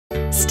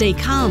Stay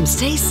calm,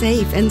 stay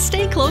safe, and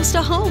stay close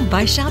to home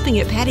by shopping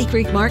at Patte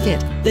Creek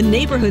Market, the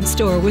neighborhood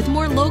store with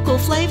more local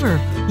flavor.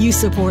 You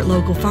support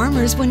local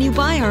farmers when you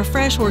buy our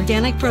fresh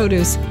organic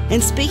produce.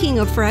 And speaking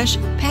of fresh,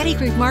 Patte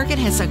Creek Market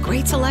has a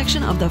great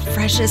selection of the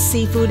freshest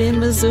seafood in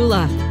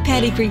Missoula.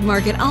 Patte Creek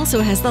Market also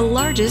has the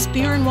largest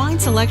beer and wine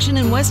selection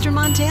in western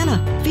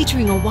Montana,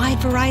 featuring a wide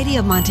variety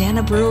of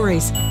Montana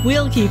breweries.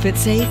 We'll keep it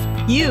safe.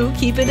 You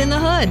keep it in the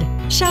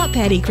hood. Shop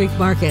Patte Creek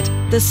Market,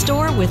 the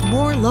store with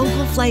more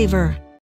local flavor.